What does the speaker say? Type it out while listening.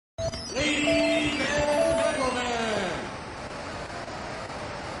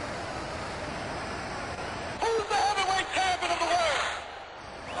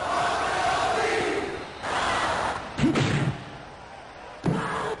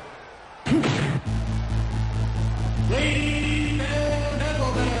Ladies and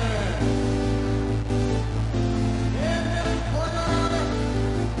gentlemen, in this corner,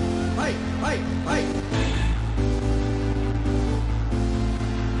 fight, fight, fight.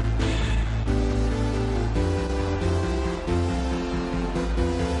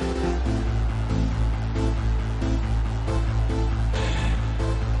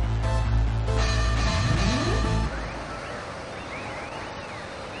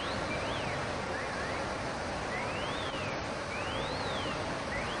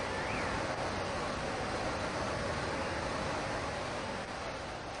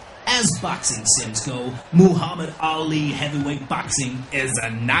 As boxing sims go, Muhammad Ali heavyweight boxing is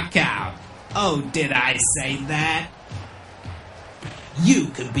a knockout. Oh, did I say that? You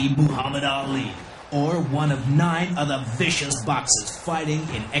could be Muhammad Ali, or one of 9 other vicious boxers fighting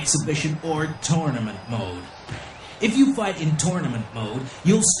in exhibition or tournament mode. If you fight in tournament mode,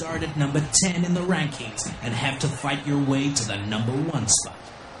 you'll start at number 10 in the rankings and have to fight your way to the number 1 spot.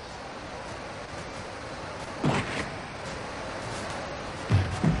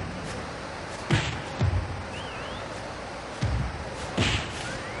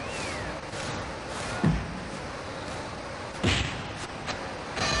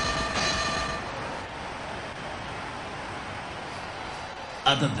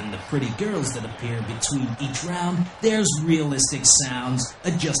 Other than the pretty girls that appear between each round, there's realistic sounds,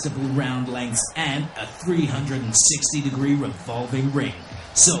 adjustable round lengths, and a 360-degree revolving ring.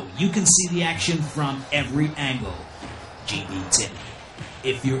 So you can see the action from every angle. GB tip: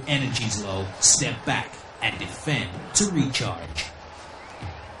 if your energy's low, step back and defend to recharge.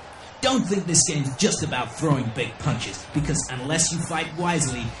 Don't think this game's just about throwing big punches, because unless you fight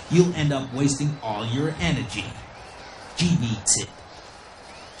wisely, you'll end up wasting all your energy. GB tip: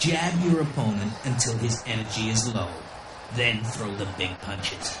 jab your opponent until his energy is low, then throw the big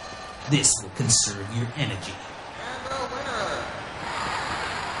punches. This will conserve your energy. And the winner.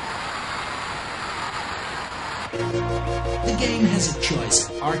 The game has a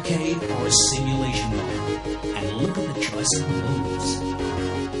choice, arcade or simulation mode. And look at the choice of moves.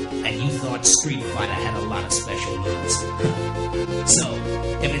 And you thought Street Fighter had a lot of special moves. So,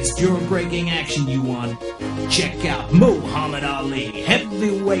 if it's jaw-breaking action you want, check out Muhammad Ali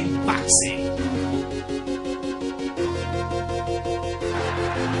Heavyweight Boxing.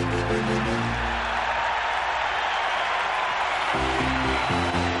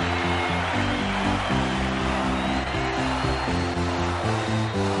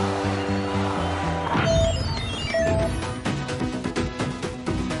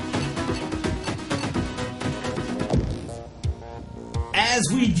 As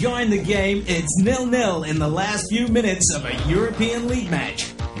we join the game, it's 0-0 in the last few minutes of a European League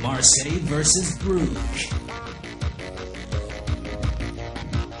match. Marseille versus Bruges.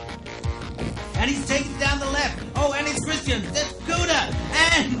 And he's taken down the left. Oh, and it's Christian. That's Gouda.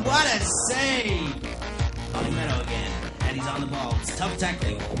 And what a save. Oliveto again. And he's on the ball. It's tough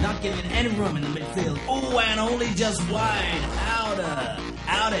tackling. Not giving any room in the midfield. Oh, and only just wide.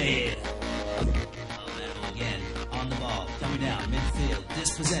 Out of here. On the ball, coming down, midfield,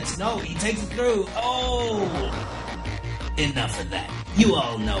 dispossessed. No, he takes it through. Oh! Enough of that. You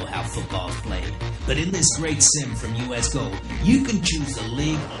all know how football's played. But in this great sim from US Gold, you can choose the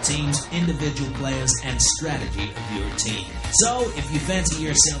league, teams, individual players, and strategy of your team. So, if you fancy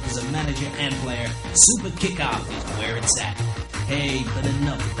yourself as a manager and player, Super Kickoff is where it's at. Hey, but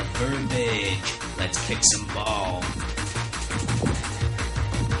enough with the verbiage. Let's kick some ball.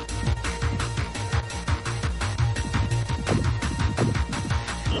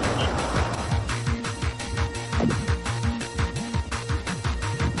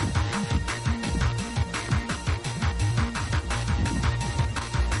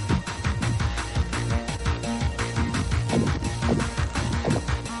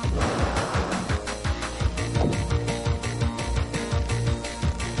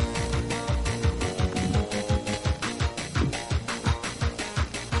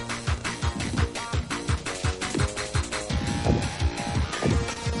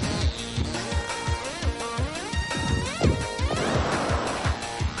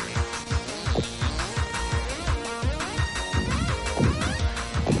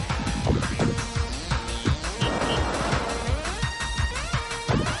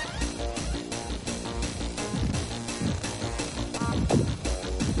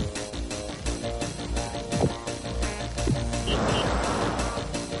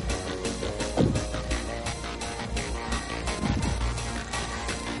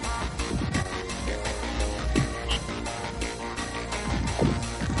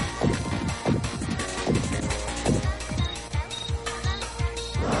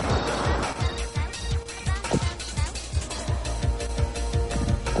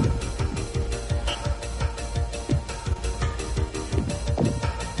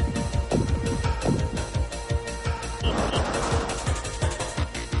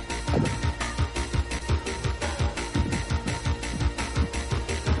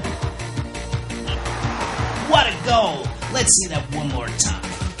 Let's see that one more time.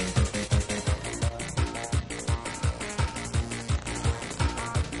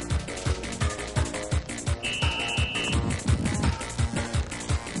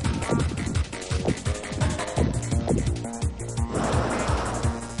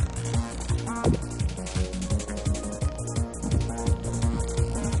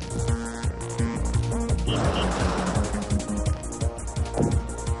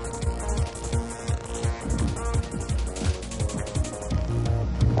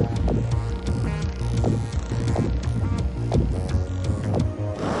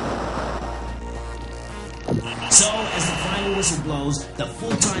 So, as the final whistle blows, the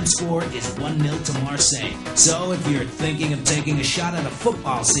full-time score is 1-0 to Marseille. So, if you're thinking of taking a shot at a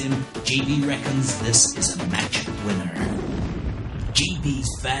football sim, GB reckons this is a match winner.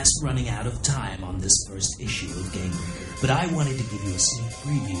 GB's fast running out of time on this first issue of Game Breaker, but I wanted to give you a sneak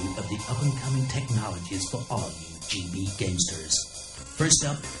preview of the up-and-coming technologies for all you GB gamesters. First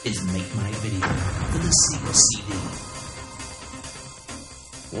up is Make My Video for the Sega CD.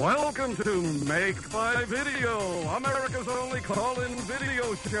 Welcome to Make My Video, America's only call-in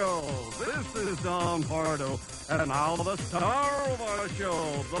video show. This is Don Pardo, and now the star of our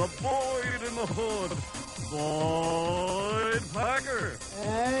show, the Boyd in the Hood, Boyd Packer.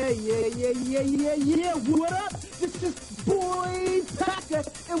 Hey, yeah. What up? This is Boyd Packer,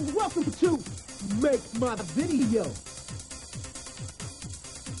 and welcome to Make My Video.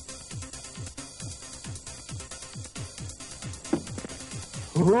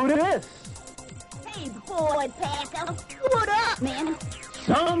 Who this? Hey, Boyd Packer. What up, man?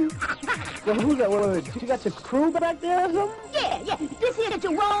 Some? Well, who's that? What, you got your crew back there or something? Yeah. This here is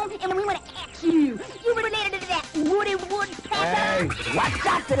Jerome, and we want to ask you. You related to that Woody Woodpecker? Hey, watch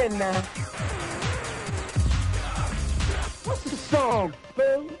out there now. What's the song,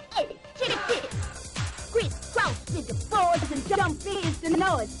 Bill? Hey, check this. Criss-cross with the boys and jump is the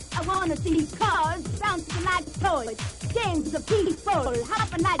noise. I want to see cars bouncing like toys. Games of people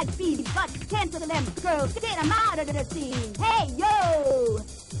hopping like speed, but cancel them girls, get them out of the scene. Hey, yo!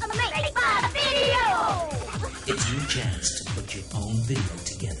 I'm gonna make my video! It's your chance to put your own video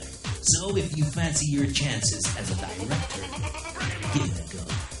together. So if you fancy your chances as a director, give it a go.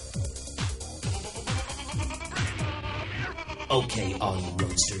 Okay, all you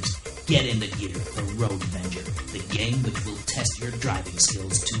roadsters, get in the gear for Road Avenger, the game which will test your driving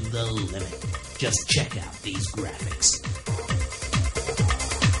skills to the limit. Just check out these graphics.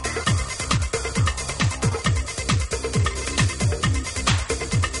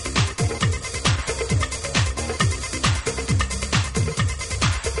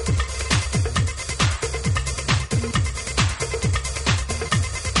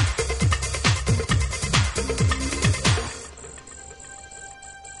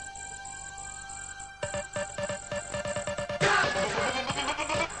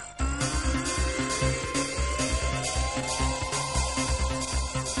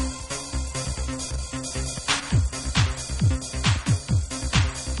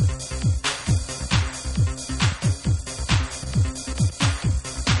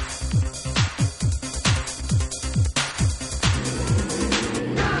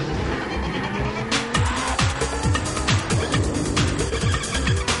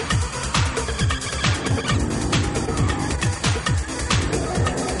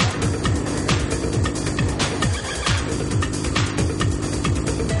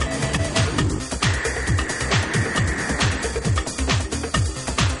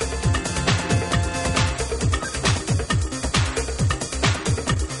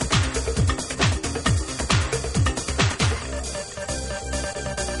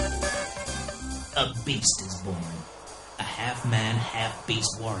 A beast is born. A half-man,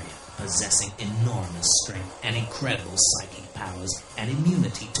 half-beast warrior possessing enormous strength and incredible psychic powers and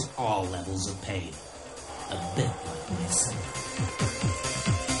immunity to all levels of pain. A bit like myself.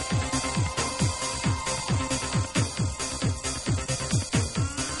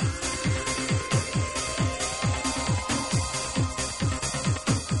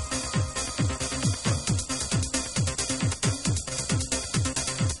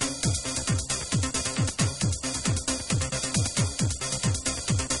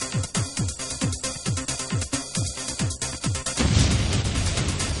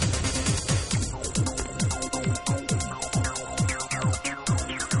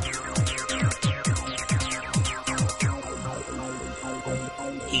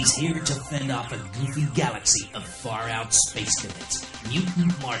 He's here to fend off a goofy galaxy of far-out space cadets,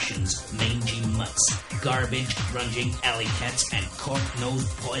 mutant Martians, mangy mutts, garbage, grunging alley cats, and cork-nosed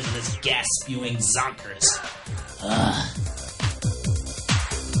poisonous gas-spewing zonkers.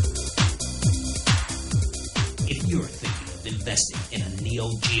 If you're thinking of investing in a Neo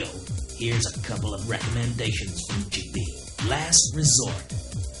Geo, here's a couple of recommendations from GB. Last Resort,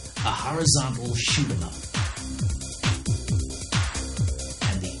 a horizontal shoot 'em up.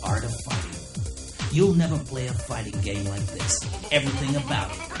 And The Art of Fighting. You'll never play a fighting game like this. Everything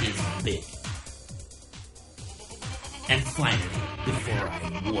about it is big. And finally, before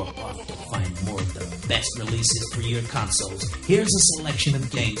I warp off to find more of the best releases for your consoles, here's a selection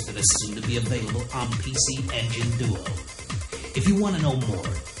of games that are soon to be available on PC Engine Duo. If you want to know more,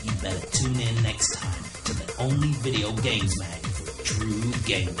 you better tune in next time to the only video games mag for true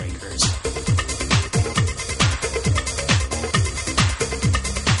game breakers.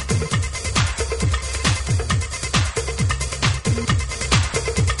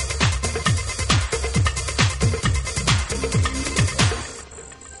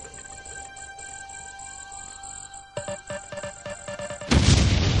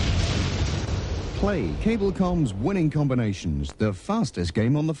 Play Cablecom's Winning Combinations, the fastest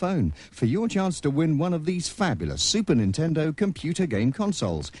game on the phone, for your chance to win one of these fabulous Super Nintendo computer game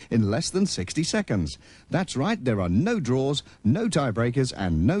consoles in less than 60 seconds. That's right, there are no draws, no tiebreakers,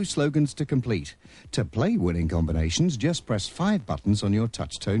 and no slogans to complete. To play Winning Combinations, just press 5 buttons on your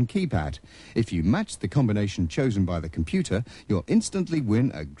touch-tone keypad. If you match the combination chosen by the computer, you'll instantly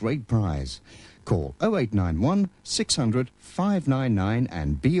win a great prize. Call 0891 600 599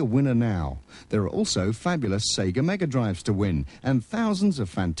 and be a winner now. There are also fabulous Sega Megadrives to win and thousands of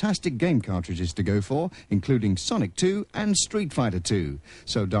fantastic game cartridges to go for, including Sonic 2 and Street Fighter 2.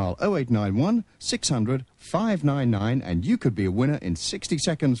 So dial 0891 600 599 and you could be a winner in 60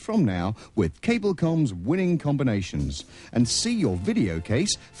 seconds from now with Cablecom's Winning Combinations. And see your video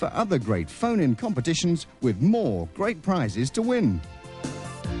case for other great phone-in competitions with more great prizes to win.